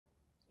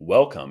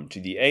Welcome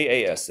to the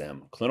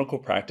AASM Clinical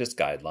Practice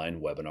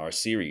Guideline webinar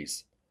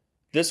series.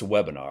 This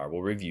webinar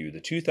will review the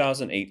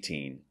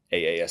 2018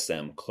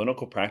 AASM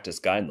Clinical Practice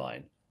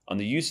Guideline on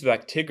the use of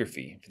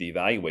actigraphy for the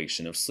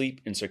evaluation of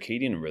sleep and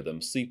circadian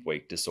rhythm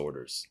sleep-wake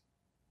disorders.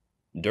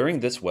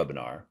 During this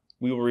webinar,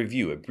 we will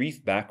review a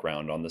brief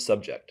background on the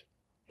subject,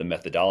 the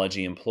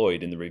methodology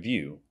employed in the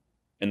review,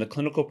 and the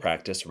clinical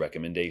practice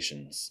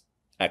recommendations.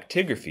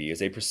 Actigraphy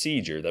is a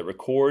procedure that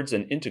records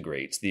and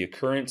integrates the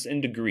occurrence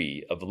and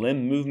degree of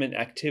limb movement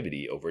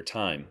activity over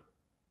time.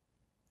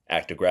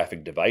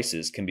 Actigraphic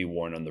devices can be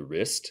worn on the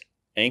wrist,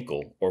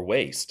 ankle, or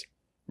waist,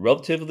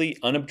 relatively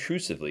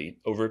unobtrusively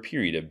over a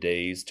period of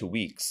days to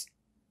weeks.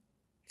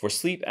 For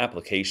sleep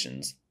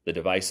applications, the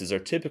devices are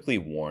typically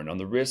worn on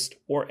the wrist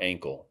or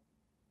ankle.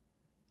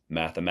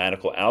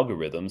 Mathematical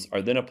algorithms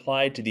are then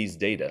applied to these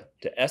data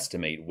to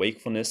estimate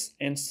wakefulness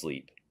and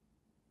sleep.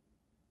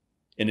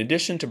 In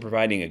addition to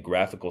providing a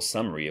graphical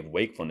summary of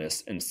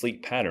wakefulness and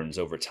sleep patterns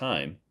over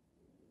time,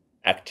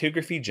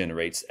 actigraphy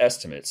generates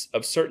estimates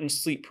of certain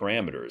sleep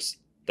parameters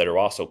that are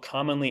also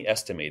commonly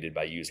estimated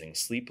by using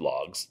sleep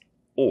logs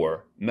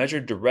or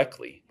measured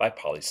directly by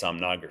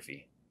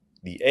polysomnography.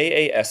 The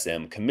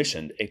AASM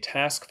commissioned a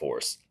task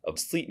force of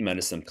sleep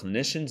medicine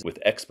clinicians with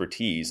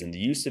expertise in the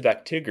use of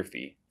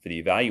actigraphy for the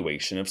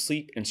evaluation of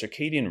sleep and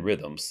circadian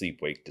rhythm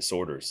sleep-wake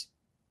disorders.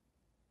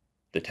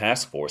 The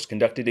task force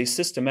conducted a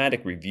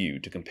systematic review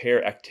to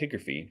compare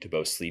actigraphy to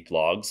both sleep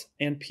logs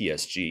and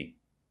PSG.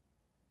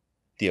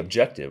 The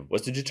objective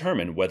was to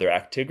determine whether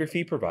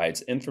actigraphy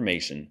provides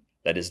information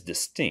that is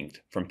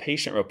distinct from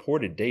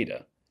patient-reported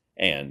data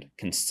and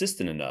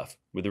consistent enough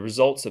with the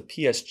results of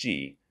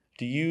PSG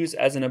to use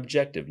as an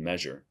objective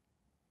measure.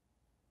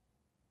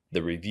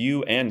 The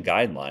review and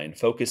guideline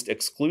focused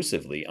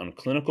exclusively on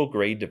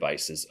clinical-grade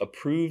devices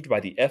approved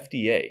by the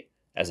FDA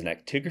as an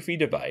actigraphy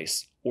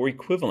device or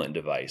equivalent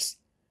device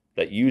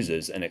that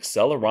uses an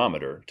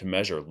accelerometer to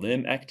measure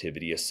limb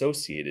activity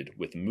associated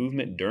with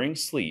movement during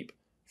sleep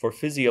for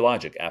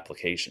physiologic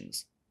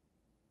applications.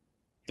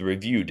 The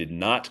review did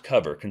not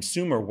cover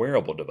consumer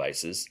wearable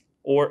devices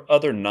or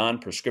other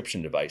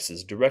non-prescription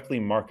devices directly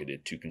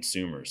marketed to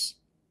consumers.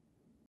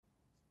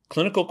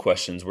 Clinical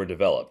questions were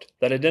developed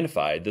that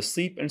identified the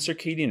sleep and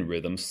circadian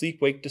rhythm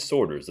sleep-wake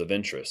disorders of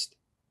interest.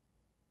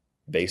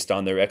 Based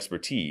on their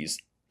expertise,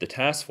 the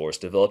task force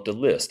developed a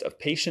list of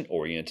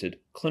patient-oriented,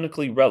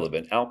 clinically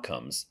relevant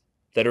outcomes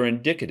that are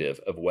indicative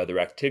of whether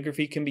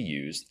actigraphy can be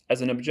used as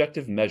an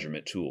objective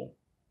measurement tool.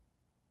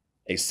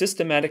 A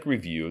systematic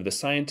review of the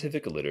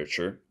scientific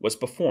literature was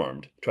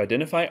performed to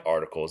identify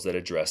articles that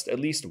addressed at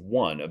least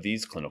one of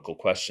these clinical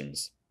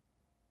questions.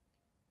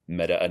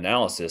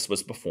 Meta-analysis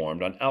was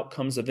performed on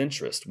outcomes of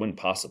interest when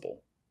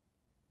possible.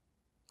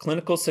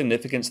 Clinical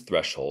significance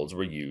thresholds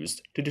were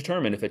used to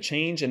determine if a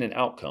change in an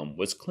outcome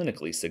was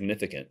clinically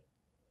significant.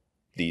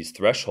 These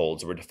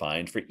thresholds were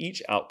defined for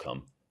each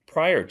outcome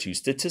prior to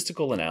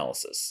statistical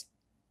analysis.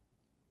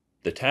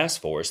 The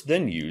task force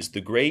then used the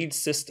grade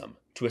system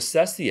to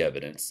assess the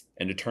evidence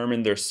and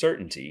determine their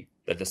certainty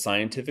that the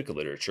scientific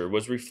literature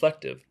was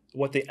reflective of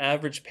what the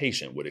average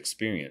patient would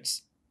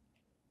experience,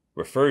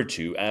 referred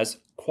to as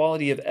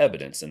quality of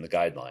evidence in the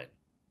guideline.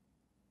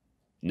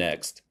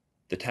 Next,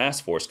 the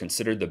task force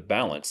considered the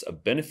balance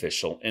of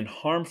beneficial and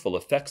harmful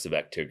effects of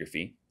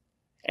actigraphy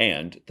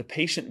and the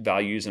patient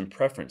values and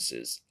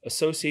preferences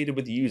associated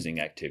with using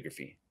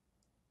actigraphy.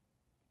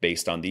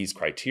 Based on these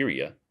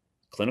criteria,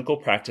 clinical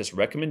practice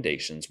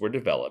recommendations were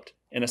developed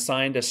and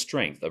assigned a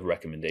strength of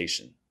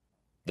recommendation.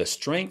 The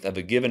strength of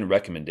a given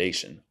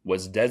recommendation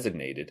was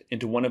designated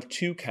into one of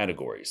two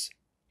categories: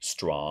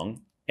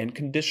 strong and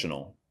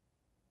conditional.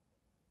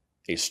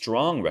 A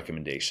strong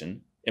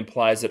recommendation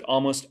implies that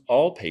almost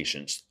all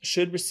patients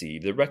should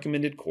receive the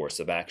recommended course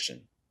of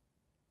action.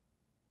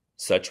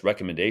 Such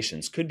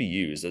recommendations could be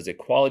used as a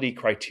quality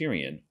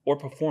criterion or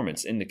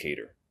performance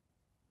indicator.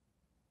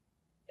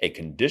 A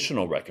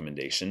conditional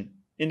recommendation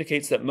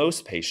indicates that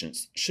most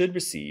patients should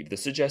receive the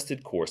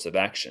suggested course of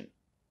action.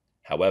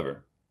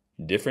 However,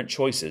 different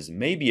choices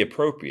may be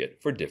appropriate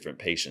for different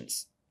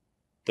patients.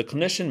 The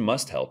clinician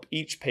must help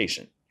each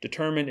patient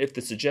determine if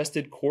the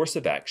suggested course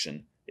of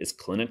action is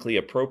clinically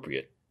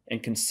appropriate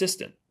and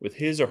consistent with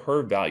his or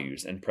her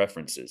values and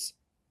preferences.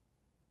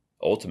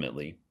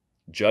 Ultimately,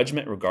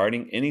 judgment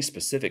regarding any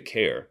specific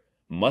care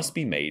must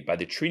be made by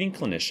the treating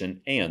clinician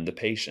and the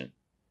patient,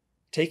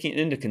 taking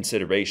into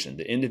consideration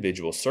the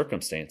individual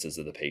circumstances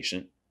of the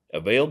patient,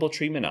 available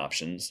treatment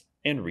options,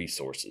 and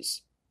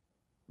resources.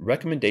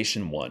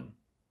 Recommendation 1.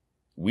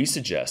 We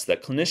suggest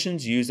that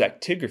clinicians use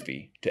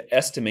actigraphy to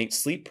estimate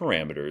sleep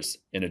parameters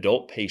in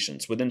adult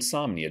patients with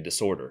insomnia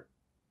disorder.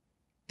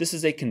 This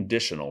is a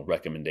conditional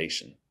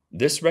recommendation.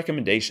 This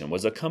recommendation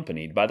was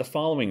accompanied by the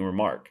following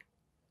remark: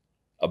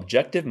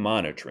 objective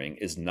monitoring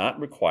is not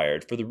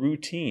required for the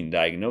routine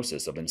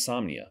diagnosis of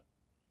insomnia.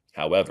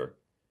 However,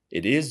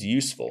 it is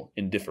useful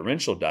in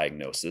differential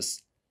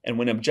diagnosis and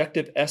when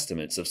objective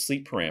estimates of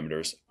sleep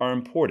parameters are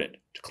important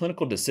to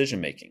clinical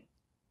decision-making.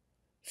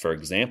 For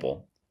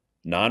example,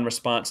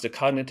 non-response to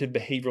cognitive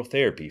behavioral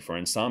therapy for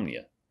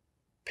insomnia,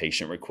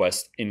 patient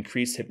requests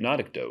increased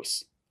hypnotic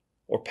dose,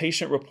 or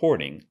patient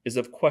reporting is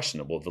of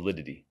questionable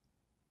validity.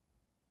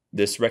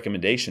 This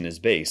recommendation is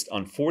based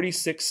on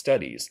 46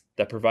 studies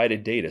that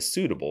provided data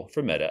suitable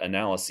for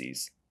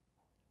meta-analyses.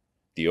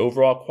 The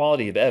overall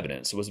quality of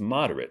evidence was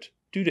moderate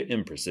due to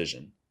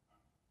imprecision.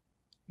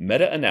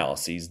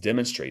 Meta-analyses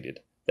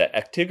demonstrated that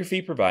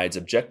actigraphy provides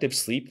objective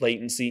sleep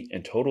latency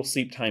and total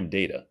sleep time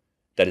data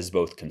that is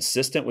both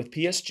consistent with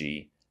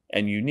PSG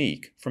and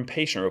unique from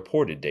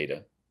patient-reported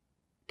data.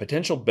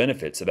 Potential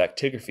benefits of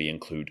actigraphy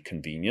include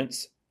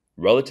convenience,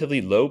 relatively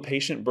low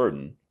patient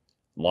burden,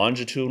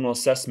 longitudinal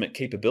assessment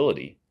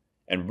capability,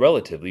 and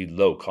relatively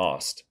low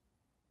cost.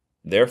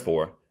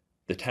 Therefore,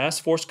 the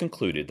task force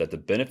concluded that the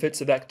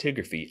benefits of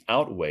actigraphy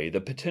outweigh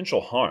the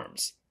potential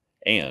harms,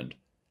 and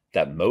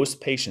that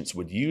most patients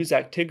would use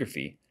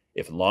actigraphy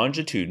if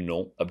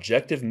longitudinal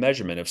objective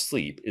measurement of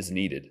sleep is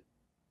needed.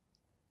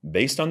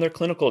 Based on their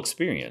clinical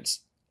experience,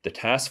 the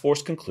task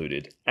force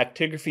concluded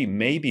actigraphy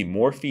may be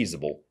more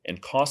feasible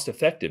and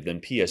cost-effective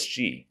than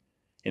PSG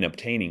in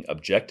obtaining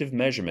objective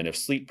measurement of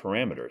sleep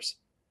parameters,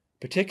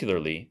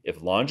 particularly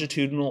if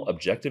longitudinal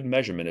objective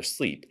measurement of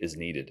sleep is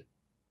needed.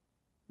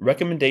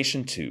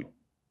 Recommendation 2.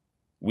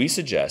 We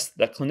suggest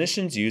that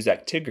clinicians use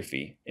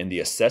actigraphy in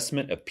the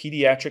assessment of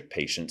pediatric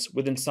patients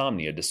with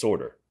insomnia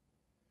disorder.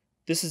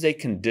 This is a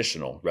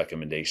conditional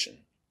recommendation.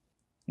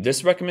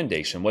 This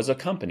recommendation was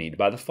accompanied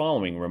by the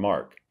following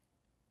remark.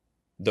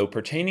 Though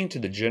pertaining to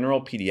the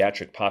general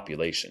pediatric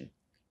population,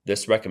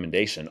 this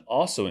recommendation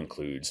also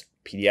includes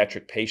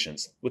pediatric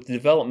patients with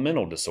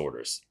developmental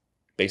disorders,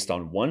 based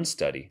on one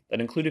study that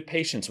included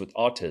patients with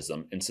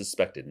autism and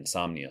suspected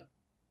insomnia.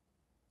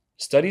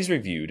 Studies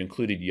reviewed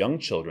included young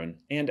children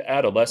and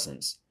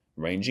adolescents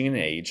ranging in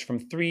age from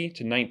 3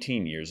 to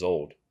 19 years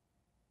old.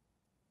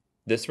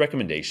 This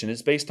recommendation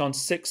is based on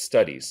 6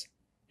 studies,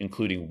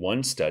 including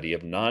one study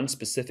of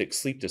nonspecific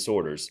sleep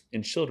disorders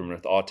in children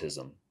with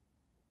autism.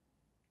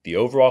 The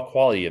overall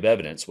quality of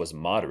evidence was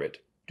moderate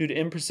due to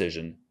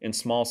imprecision and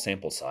small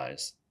sample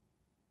size.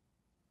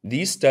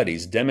 These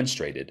studies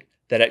demonstrated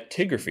that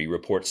actigraphy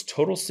reports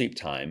total sleep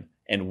time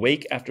and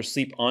wake after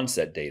sleep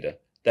onset data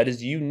that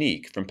is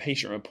unique from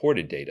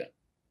patient-reported data.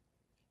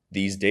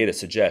 These data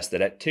suggest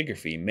that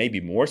actigraphy may be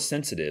more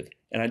sensitive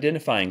in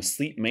identifying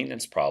sleep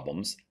maintenance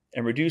problems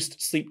and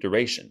reduced sleep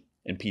duration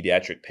in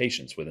pediatric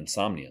patients with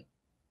insomnia.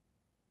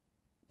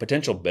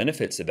 Potential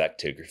benefits of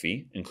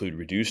actigraphy include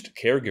reduced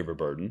caregiver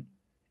burden,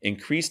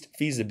 increased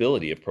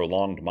feasibility of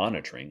prolonged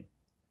monitoring,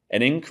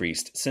 and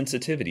increased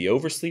sensitivity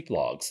over sleep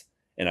logs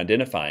in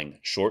identifying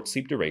short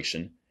sleep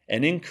duration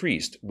and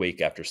increased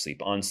wake after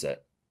sleep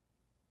onset.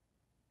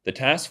 The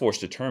task force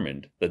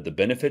determined that the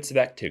benefits of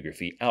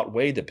actigraphy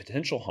outweigh the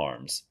potential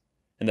harms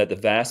and that the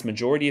vast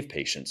majority of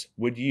patients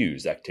would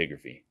use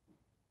actigraphy.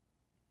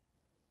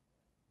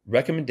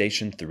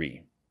 Recommendation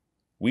 3.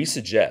 We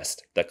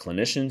suggest that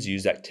clinicians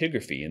use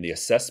actigraphy in the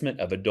assessment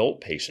of adult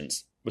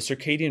patients with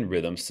circadian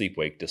rhythm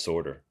sleep-wake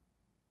disorder.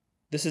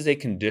 This is a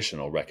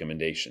conditional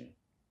recommendation.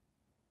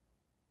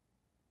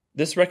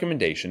 This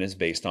recommendation is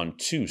based on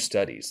 2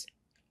 studies.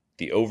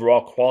 The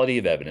overall quality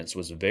of evidence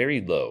was very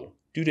low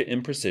due to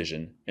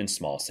imprecision and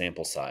small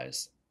sample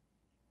size.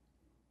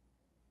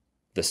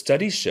 The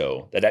studies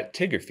show that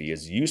actigraphy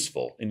is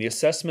useful in the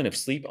assessment of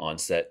sleep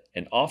onset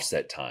and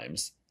offset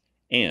times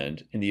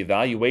and in the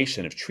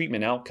evaluation of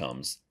treatment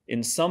outcomes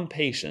in some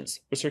patients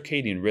with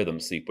circadian rhythm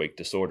sleep-wake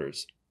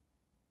disorders.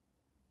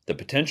 The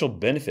potential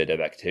benefit of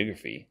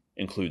actigraphy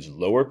includes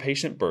lower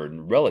patient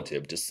burden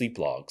relative to sleep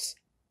logs.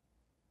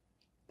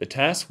 The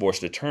task force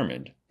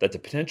determined that the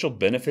potential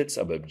benefits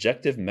of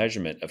objective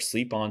measurement of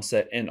sleep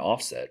onset and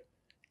offset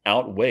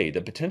outweigh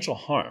the potential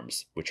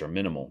harms, which are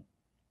minimal.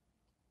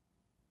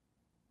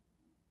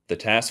 The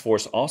task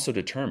force also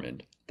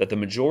determined that the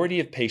majority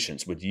of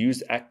patients would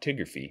use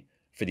actigraphy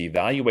for the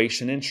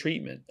evaluation and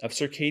treatment of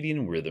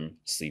circadian rhythm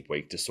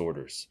sleep-wake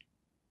disorders.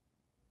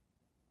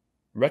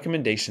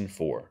 Recommendation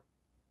 4.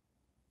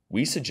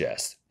 We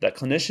suggest that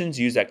clinicians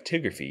use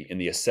actigraphy in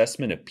the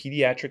assessment of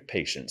pediatric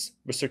patients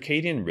with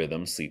circadian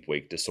rhythm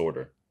sleep-wake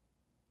disorder.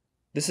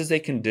 This is a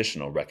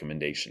conditional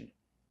recommendation.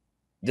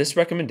 This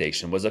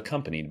recommendation was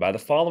accompanied by the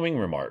following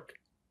remark.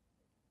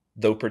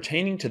 Though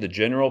pertaining to the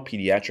general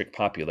pediatric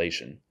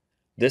population,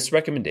 this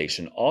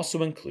recommendation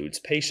also includes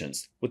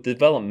patients with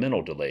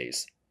developmental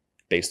delays,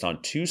 based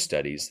on 2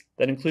 studies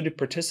that included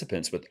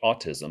participants with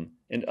autism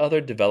and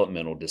other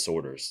developmental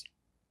disorders.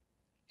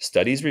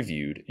 Studies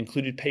reviewed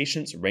included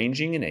patients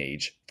ranging in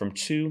age from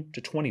 2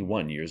 to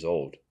 21 years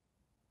old.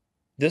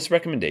 This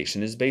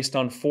recommendation is based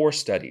on 4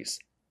 studies,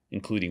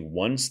 including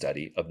one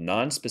study of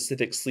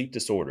nonspecific sleep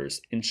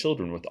disorders in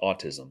children with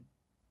autism.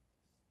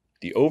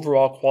 The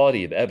overall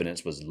quality of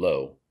evidence was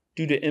low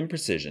due to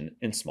imprecision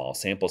and small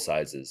sample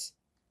sizes.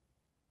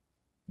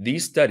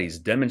 These studies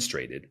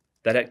demonstrated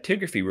that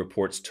actigraphy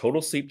reports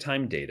total sleep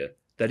time data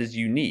that is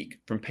unique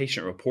from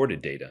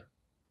patient-reported data.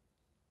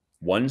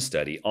 One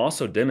study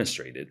also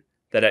demonstrated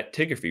that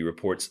actigraphy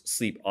reports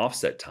sleep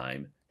offset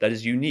time that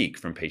is unique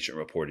from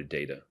patient-reported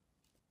data.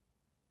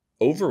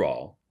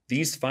 Overall,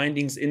 these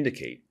findings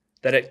indicate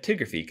that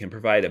actigraphy can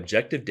provide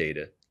objective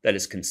data that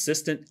is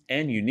consistent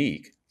and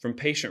unique from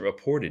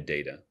patient-reported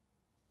data.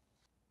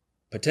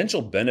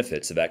 Potential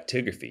benefits of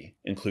actigraphy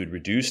include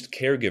reduced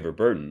caregiver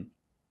burden,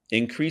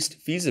 increased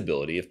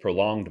feasibility of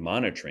prolonged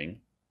monitoring,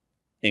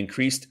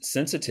 increased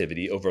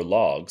sensitivity over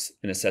logs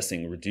in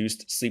assessing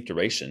reduced sleep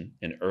duration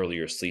and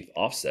earlier sleep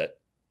offset,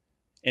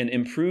 and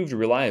improved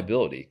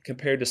reliability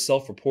compared to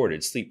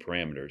self-reported sleep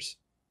parameters.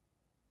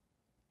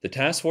 The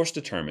task force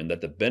determined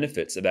that the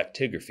benefits of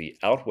actigraphy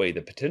outweigh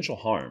the potential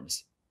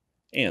harms,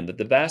 and that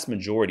the vast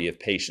majority of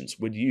patients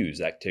would use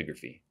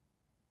actigraphy.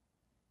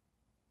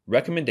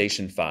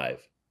 Recommendation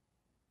 5.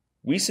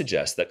 We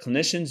suggest that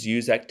clinicians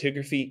use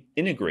actigraphy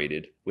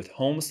integrated with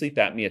home sleep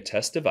apnea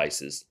test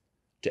devices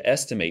to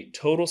estimate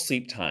total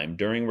sleep time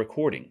during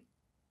recording,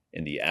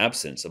 in the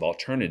absence of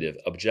alternative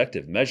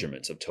objective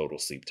measurements of total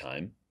sleep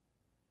time,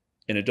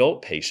 in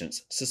adult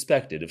patients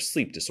suspected of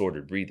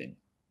sleep-disordered breathing.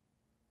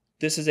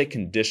 This is a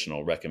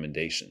conditional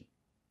recommendation.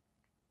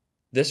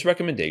 This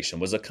recommendation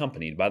was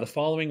accompanied by the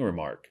following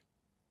remark.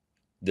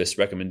 This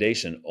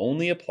recommendation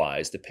only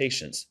applies to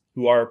patients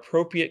who are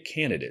appropriate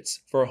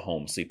candidates for a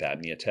home sleep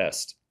apnea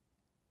test.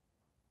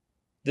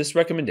 This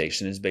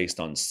recommendation is based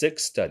on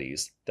 6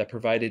 studies that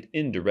provided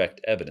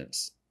indirect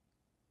evidence.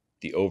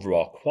 The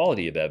overall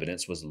quality of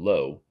evidence was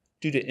low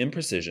due to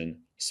imprecision,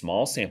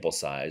 small sample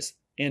size,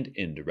 and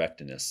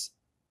indirectness.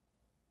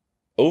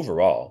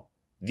 Overall,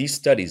 these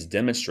studies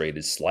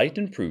demonstrated slight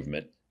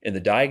improvement in the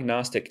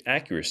diagnostic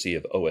accuracy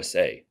of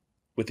OSA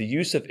with the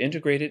use of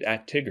integrated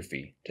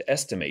actigraphy to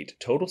estimate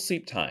total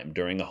sleep time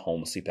during a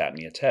home sleep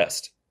apnea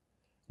test,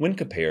 when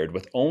compared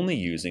with only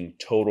using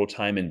total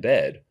time in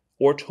bed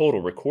or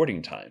total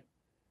recording time,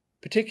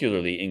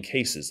 particularly in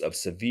cases of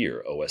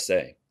severe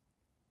OSA.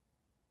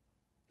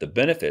 The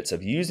benefits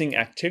of using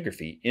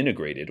actigraphy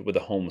integrated with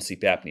a home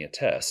sleep apnea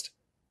test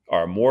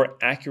are a more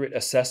accurate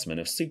assessment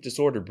of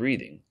sleep-disordered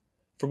breathing,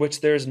 for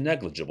which there is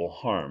negligible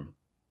harm.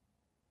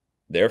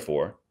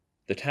 Therefore,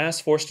 the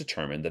task force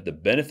determined that the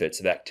benefits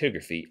of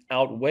actigraphy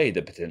outweigh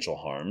the potential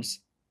harms,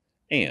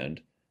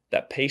 and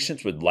that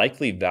patients would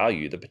likely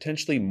value the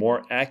potentially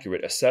more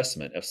accurate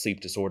assessment of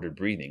sleep-disordered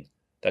breathing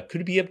that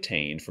could be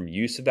obtained from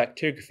use of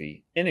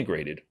actigraphy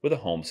integrated with a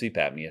home sleep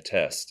apnea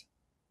test.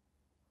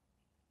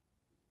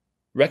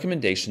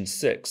 Recommendation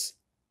 6.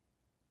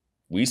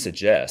 We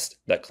suggest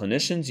that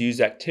clinicians use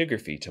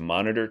actigraphy to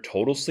monitor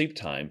total sleep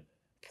time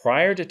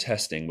prior to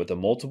testing with a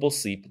multiple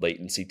sleep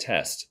latency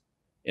test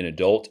in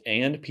adult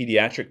and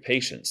pediatric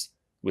patients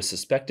with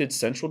suspected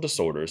central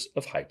disorders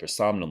of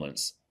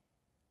hypersomnolence.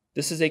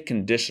 This is a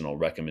conditional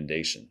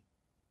recommendation.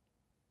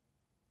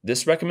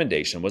 This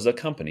recommendation was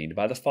accompanied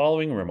by the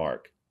following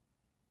remark.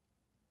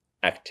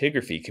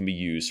 Actigraphy can be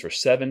used for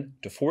 7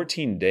 to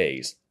 14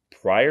 days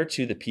prior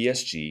to the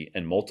PSG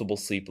and multiple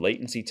sleep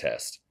latency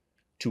test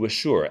to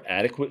assure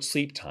adequate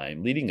sleep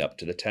time leading up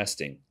to the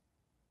testing.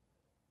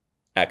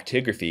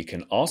 Actigraphy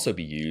can also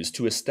be used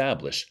to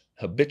establish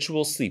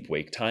habitual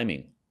sleep-wake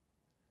timing.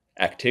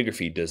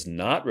 Actigraphy does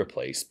not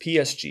replace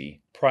PSG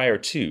prior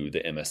to the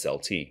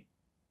MSLT.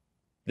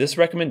 This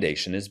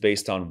recommendation is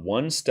based on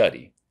one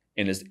study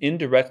and is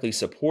indirectly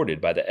supported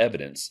by the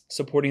evidence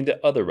supporting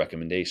the other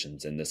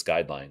recommendations in this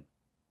guideline.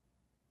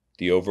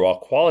 The overall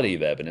quality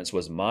of evidence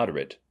was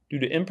moderate due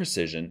to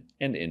imprecision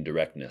and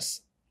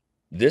indirectness.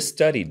 This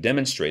study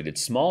demonstrated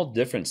small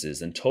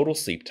differences in total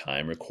sleep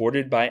time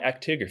recorded by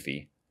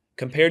actigraphy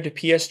compared to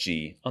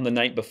PSG on the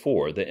night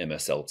before the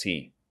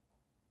MSLT.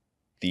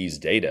 These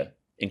data,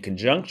 in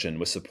conjunction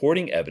with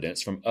supporting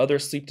evidence from other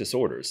sleep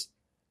disorders,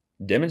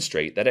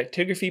 demonstrate that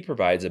actigraphy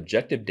provides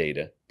objective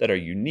data that are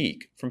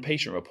unique from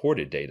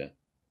patient-reported data.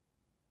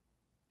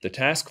 The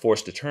task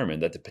force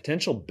determined that the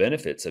potential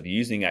benefits of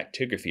using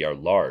actigraphy are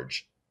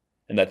large,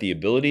 and that the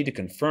ability to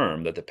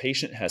confirm that the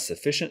patient has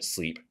sufficient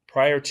sleep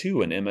prior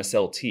to an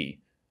MSLT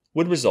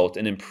would result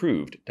in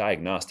improved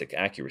diagnostic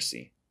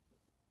accuracy.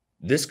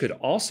 This could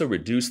also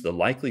reduce the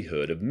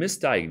likelihood of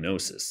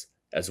misdiagnosis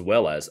as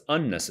well as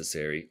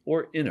unnecessary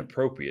or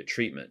inappropriate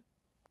treatment.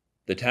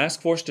 The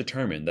task force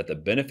determined that the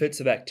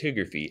benefits of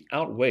actigraphy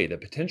outweigh the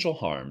potential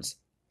harms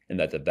and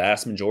that the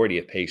vast majority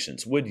of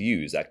patients would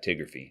use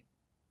actigraphy.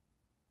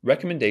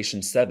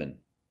 Recommendation 7.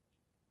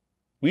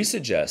 We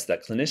suggest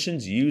that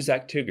clinicians use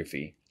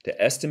actigraphy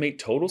to estimate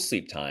total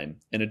sleep time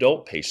in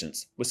adult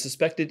patients with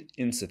suspected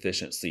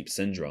insufficient sleep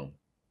syndrome.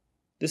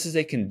 This is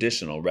a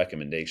conditional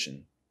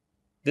recommendation.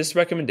 This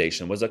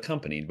recommendation was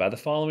accompanied by the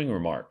following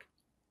remark.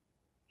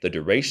 The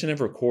duration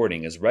of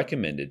recording is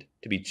recommended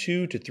to be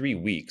 2 to 3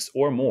 weeks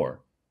or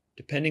more,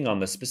 depending on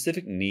the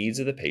specific needs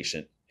of the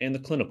patient and the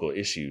clinical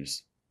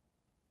issues.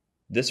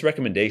 This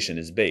recommendation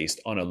is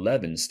based on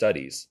 11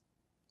 studies.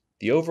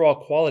 The overall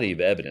quality of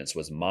evidence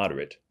was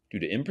moderate due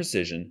to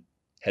imprecision,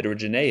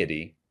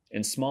 heterogeneity,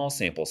 and small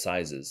sample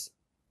sizes.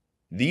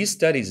 These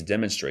studies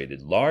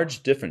demonstrated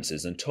large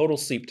differences in total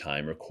sleep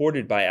time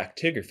recorded by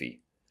actigraphy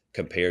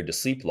compared to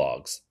sleep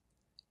logs,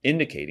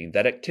 indicating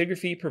that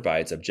actigraphy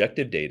provides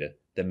objective data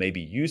that may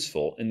be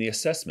useful in the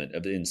assessment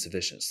of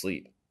insufficient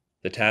sleep.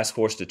 The task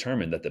force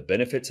determined that the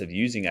benefits of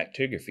using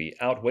actigraphy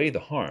outweigh the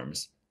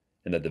harms,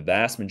 and that the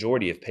vast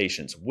majority of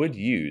patients would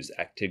use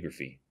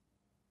actigraphy.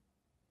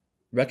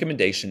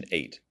 Recommendation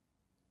 8.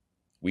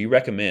 We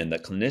recommend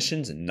that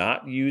clinicians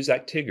not use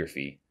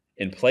actigraphy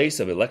in place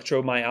of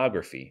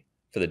electromyography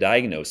for the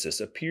diagnosis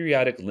of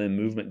periodic limb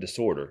movement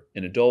disorder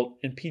in adult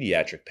and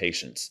pediatric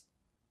patients.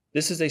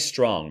 This is a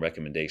strong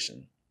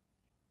recommendation.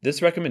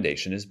 This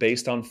recommendation is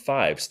based on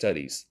 5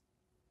 studies.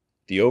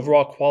 The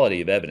overall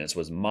quality of evidence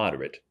was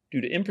moderate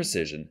due to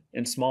imprecision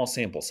and small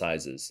sample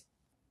sizes.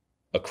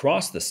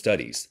 Across the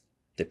studies,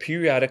 the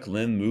periodic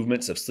limb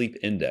movements of sleep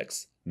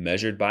index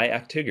measured by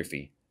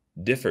actigraphy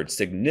differed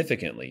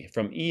significantly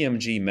from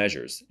EMG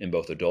measures in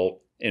both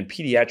adult and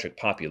pediatric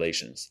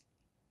populations,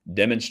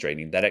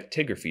 demonstrating that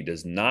actigraphy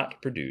does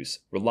not produce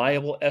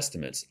reliable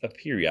estimates of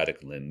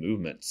periodic limb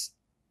movements.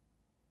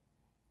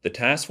 The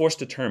task force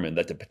determined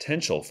that the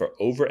potential for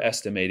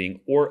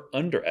overestimating or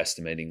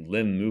underestimating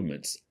limb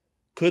movements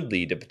could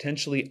lead to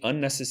potentially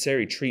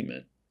unnecessary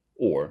treatment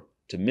or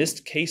to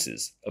missed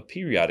cases of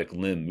periodic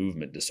limb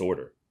movement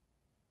disorder.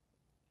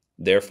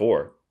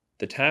 Therefore,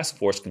 the task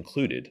force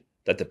concluded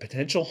that the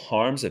potential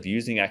harms of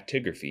using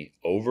actigraphy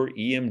over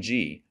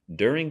EMG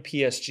during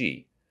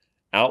PSG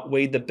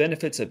outweighed the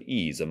benefits of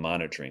ease of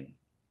monitoring.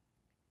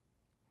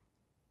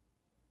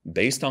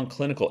 Based on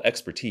clinical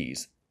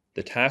expertise,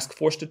 the task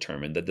force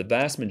determined that the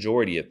vast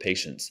majority of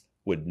patients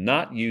would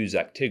not use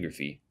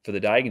actigraphy for the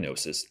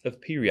diagnosis of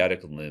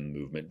periodic limb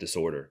movement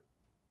disorder.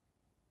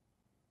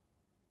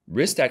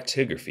 Wrist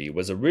actigraphy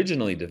was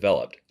originally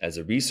developed as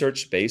a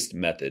research-based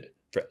method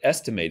for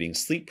estimating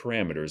sleep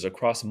parameters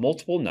across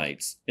multiple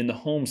nights in the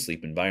home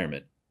sleep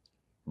environment,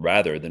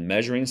 rather than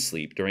measuring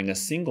sleep during a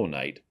single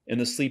night in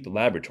the sleep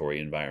laboratory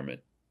environment.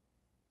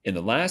 In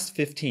the last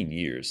 15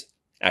 years,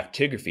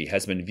 actigraphy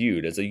has been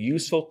viewed as a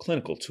useful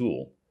clinical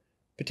tool,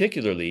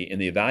 particularly in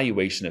the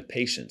evaluation of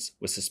patients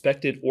with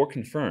suspected or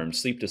confirmed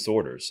sleep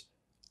disorders,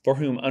 for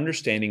whom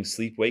understanding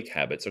sleep-wake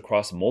habits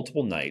across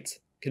multiple nights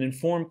can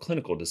inform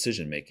clinical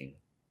decision-making.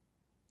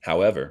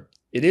 However,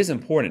 it is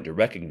important to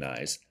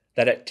recognize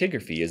that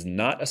actigraphy is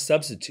not a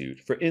substitute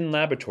for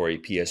in-laboratory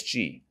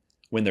PSG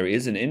when there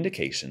is an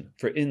indication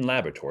for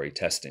in-laboratory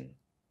testing.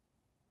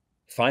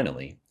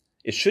 Finally,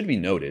 it should be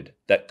noted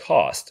that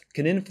cost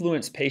can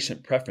influence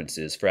patient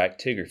preferences for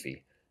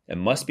actigraphy and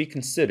must be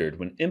considered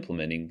when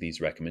implementing these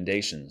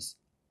recommendations.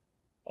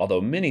 Although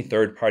many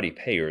third-party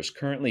payers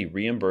currently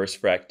reimburse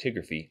for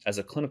actigraphy as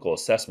a clinical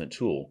assessment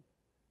tool,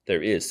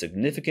 there is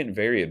significant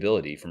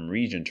variability from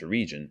region to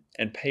region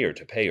and payer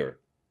to payer,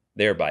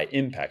 thereby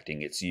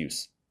impacting its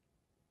use.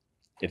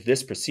 If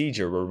this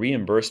procedure were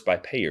reimbursed by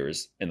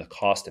payers and the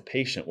cost to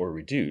patient were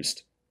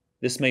reduced,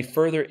 this may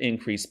further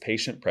increase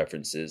patient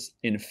preferences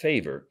in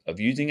favor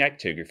of using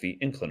actigraphy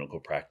in clinical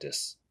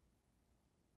practice.